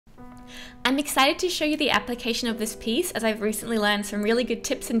I'm excited to show you the application of this piece as I've recently learned some really good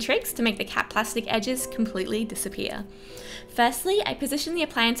tips and tricks to make the cap plastic edges completely disappear. Firstly, I position the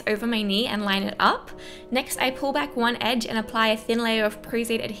appliance over my knee and line it up. Next, I pull back one edge and apply a thin layer of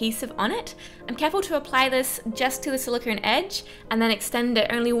Prosaide adhesive on it. I'm careful to apply this just to the silicone edge and then extend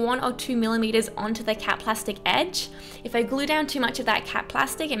it only 1 or 2 millimeters onto the cap plastic edge. If I glue down too much of that cap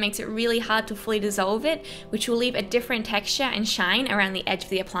plastic, it makes it really hard to fully dissolve it, which will leave a different texture and shine around the edge of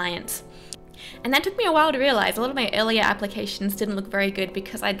the appliance. And that took me a while to realize. A lot of my earlier applications didn't look very good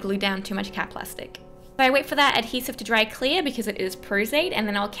because I'd glued down too much cap plastic. So I wait for that adhesive to dry clear because it is Prosaide, and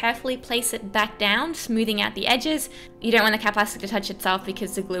then I'll carefully place it back down, smoothing out the edges. You don't want the cap plastic to touch itself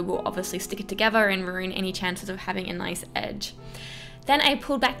because the glue will obviously stick it together and ruin any chances of having a nice edge. Then I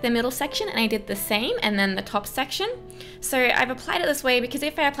pulled back the middle section and I did the same, and then the top section. So I've applied it this way because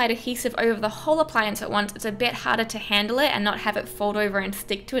if I applied adhesive over the whole appliance at once, it's a bit harder to handle it and not have it fold over and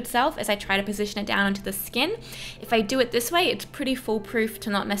stick to itself as I try to position it down onto the skin. If I do it this way, it's pretty foolproof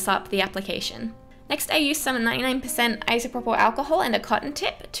to not mess up the application. Next, I used some 99% isopropyl alcohol and a cotton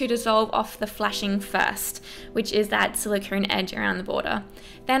tip to dissolve off the flashing first, which is that silicone edge around the border.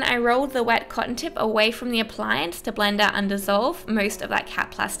 Then I rolled the wet cotton tip away from the appliance to blend out and dissolve most of that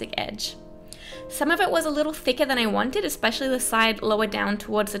cap plastic edge. Some of it was a little thicker than I wanted, especially the side lower down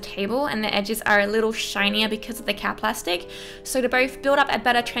towards the table, and the edges are a little shinier because of the cap plastic. So to both build up a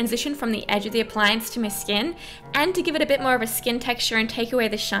better transition from the edge of the appliance to my skin, and to give it a bit more of a skin texture and take away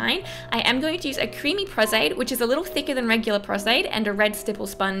the shine, I am going to use a creamy Prosaide, which is a little thicker than regular Prosaide, and a red stipple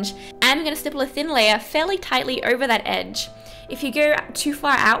sponge. And I'm going to stipple a thin layer fairly tightly over that edge. If you go too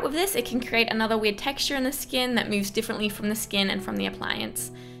far out with this, it can create another weird texture in the skin that moves differently from the skin and from the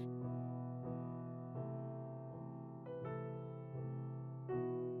appliance.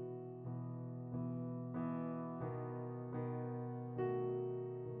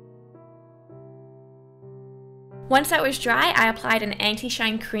 Once that was dry, I applied an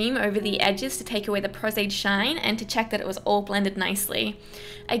anti-shine cream over the edges to take away the Prosaide shine and to check that it was all blended nicely.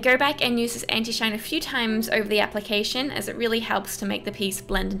 I go back and use this anti-shine a few times over the application as it really helps to make the piece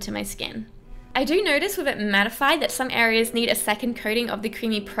blend into my skin. I do notice with it mattified that some areas need a second coating of the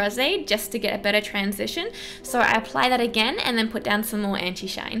creamy Prosaide just to get a better transition, so I apply that again and then put down some more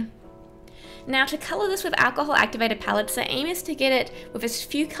anti-shine. Now to colour this with alcohol activated palettes, the aim is to get it with as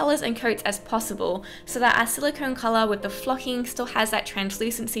few colours and coats as possible so that our silicone colour with the flocking still has that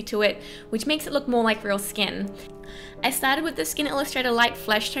translucency to it, which makes it look more like real skin. I started with the Skin Illustrator Light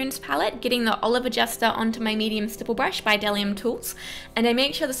Flesh Tones palette, getting the olive adjuster onto my medium stipple brush by Delium Tools, and I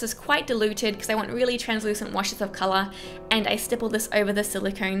make sure this is quite diluted because I want really translucent washes of colour, and I stipple this over the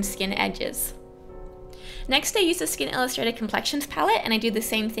silicone skin edges. Next, I use the Skin Illustrator Complexions palette, and I do the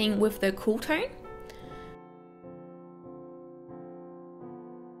same thing with the Cool Tone.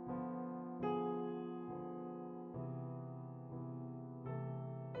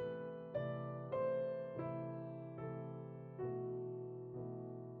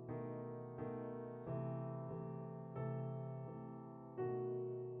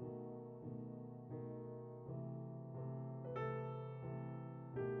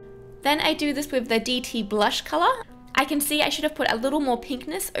 Then I do this with the DT blush color. I can see I should have put a little more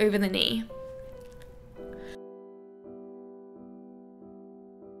pinkness over the knee.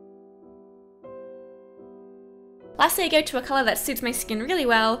 Lastly, I go to a color that suits my skin really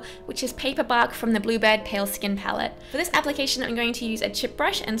well, which is Paper Bark from the Bluebird Pale Skin Palette. For this application, I'm going to use a chip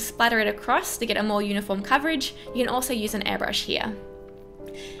brush and splatter it across to get a more uniform coverage. You can also use an airbrush here.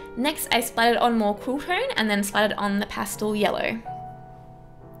 Next, I splattered on more Cool Tone and then splattered on the pastel yellow.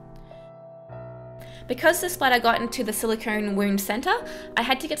 Because the splatter got into the silicone wound center, I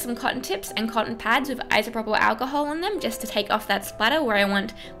had to get some cotton tips and cotton pads with isopropyl alcohol on them just to take off that splatter where I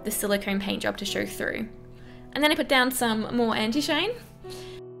want the silicone paint job to show through. And then I put down some more anti-shine.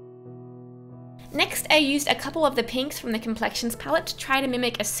 Next, I used a couple of the pinks from the Complexions palette to try to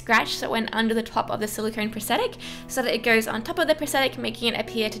mimic a scratch that went under the top of the silicone prosthetic so that it goes on top of the prosthetic, making it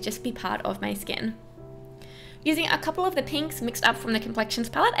appear to just be part of my skin. Using a couple of the pinks mixed up from the Complexions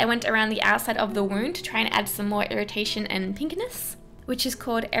palette, I went around the outside of the wound to try and add some more irritation and pinkness, which is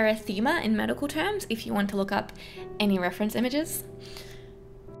called erythema in medical terms if you want to look up any reference images.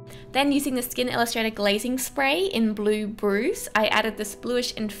 Then using the Skin Illustrator Glazing spray in Blue Bruise, I added this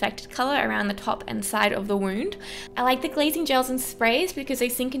bluish infected color around the top and side of the wound. I like the glazing gels and sprays because they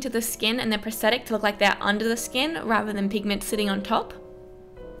sink into the skin and the prosthetic to look like they're under the skin rather than pigment sitting on top.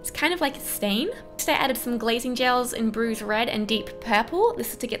 It's kind of like a stain. Next, I added some glazing gels in Bruise Red and Deep Purple.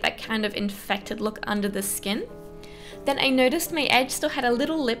 This is to get that kind of infected look under the skin. Then I noticed my edge still had a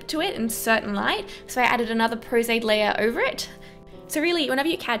little lip to it in certain light, so I added another Prosaide layer over it. So really, whenever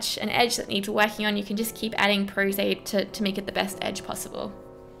you catch an edge that needs working on, you can just keep adding Prosaide to make it the best edge possible.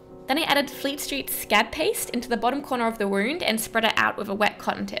 Then I added Fleet Street Scab paste into the bottom corner of the wound and spread it out with a wet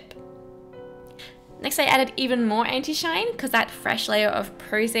cotton tip. Next I added even more anti-shine because that fresh layer of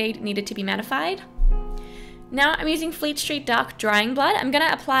Prosaide needed to be mattified. Now I'm using Fleet Street Dark Drying Blood. I'm going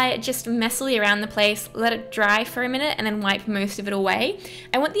to apply it just messily around the place, let it dry for a minute, and then wipe most of it away.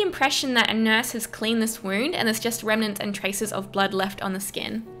 I want the impression that a nurse has cleaned this wound and there's just remnants and traces of blood left on the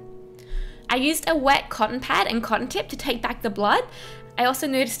skin. I used a wet cotton pad and cotton tip to take back the blood. I also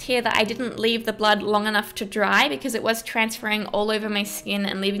noticed here that I didn't leave the blood long enough to dry because it was transferring all over my skin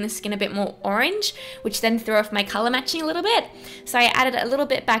and leaving the skin a bit more orange, which then threw off my color matching a little bit. So I added a little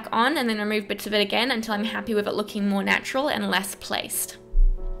bit back on and then removed bits of it again until I'm happy with it looking more natural and less placed.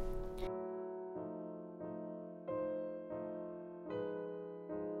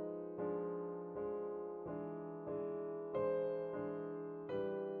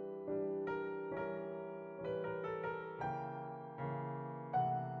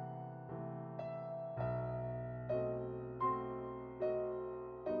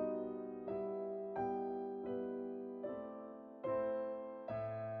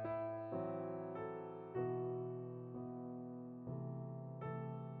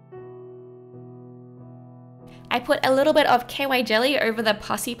 I put a little bit of KY jelly over the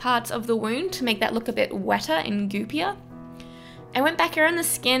pussy parts of the wound to make that look a bit wetter and goopier. I went back around the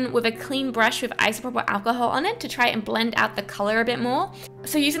skin with a clean brush with isopropyl alcohol on it to try and blend out the color a bit more.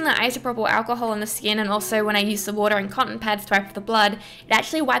 So using the isopropyl alcohol on the skin, and also when I used the water and cotton pads to wipe the blood, it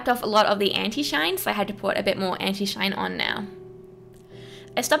actually wiped off a lot of the anti-shine, so I had to put a bit more anti-shine on now.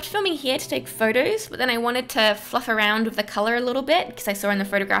 I stopped filming here to take photos, but then I wanted to fluff around with the color a little bit because I saw in the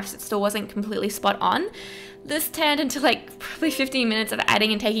photographs it still wasn't completely spot on. This turned into like probably 15 minutes of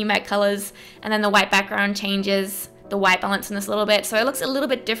adding and taking back colors, and then the white background changes the white balance in this a little bit, so it looks a little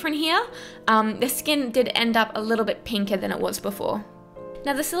bit different here. The skin did end up a little bit pinker than it was before.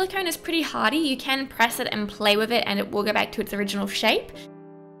 Now the silicone is pretty hardy. You can press it and play with it and it will go back to its original shape.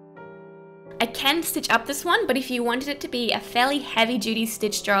 I can stitch up this one, but if you wanted it to be a fairly heavy duty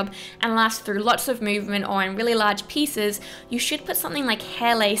stitch job and last through lots of movement or in really large pieces, you should put something like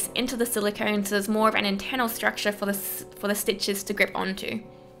hair lace into the silicone so there's more of an internal structure for the stitches to grip onto.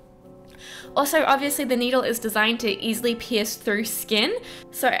 Also, obviously the needle is designed to easily pierce through skin,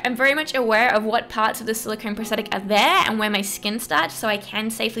 so I'm very much aware of what parts of the silicone prosthetic are there and where my skin starts, so I can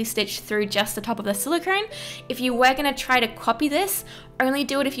safely stitch through just the top of the silicone. If you were going to try to copy this, only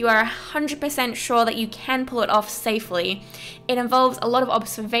do it if you are 100% sure that you can pull it off safely. It involves a lot of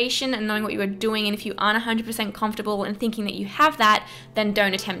observation and knowing what you are doing, and if you aren't 100% comfortable in thinking that you have that, then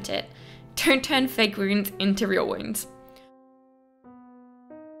don't attempt it. Don't turn fake wounds into real wounds.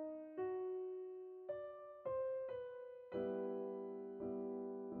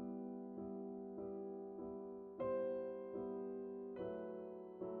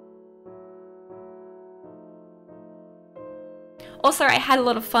 Also, I had a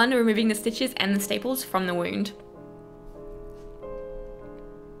lot of fun removing the stitches and the staples from the wound.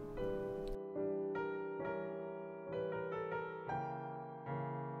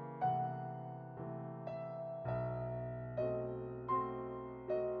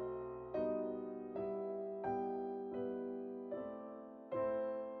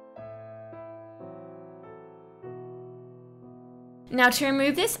 Now to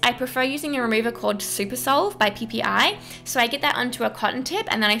remove this, I prefer using a remover called Super Solve by PPI. So I get that onto a cotton tip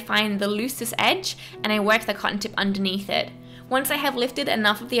and then I find the loosest edge and I work the cotton tip underneath it. Once I have lifted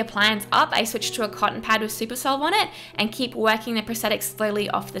enough of the appliance up, I switch to a cotton pad with Super Solve on it and keep working the prosthetic slowly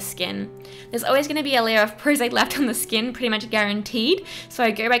off the skin. There's always going to be a layer of Prosaide left on the skin, pretty much guaranteed, so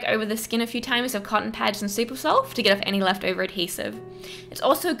I go back over the skin a few times with cotton pads and Super Solve to get off any leftover adhesive. It's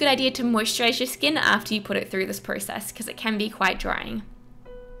also a good idea to moisturize your skin after you put it through this process because it can be quite drying.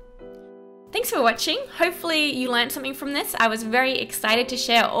 Thanks for watching. Hopefully you learned something from this. I was very excited to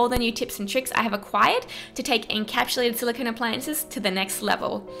share all the new tips and tricks I have acquired to take encapsulated silicone appliances to the next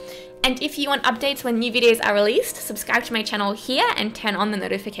level. And if you want updates when new videos are released, subscribe to my channel here and turn on the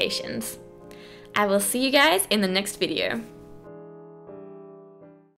notifications. I will see you guys in the next video.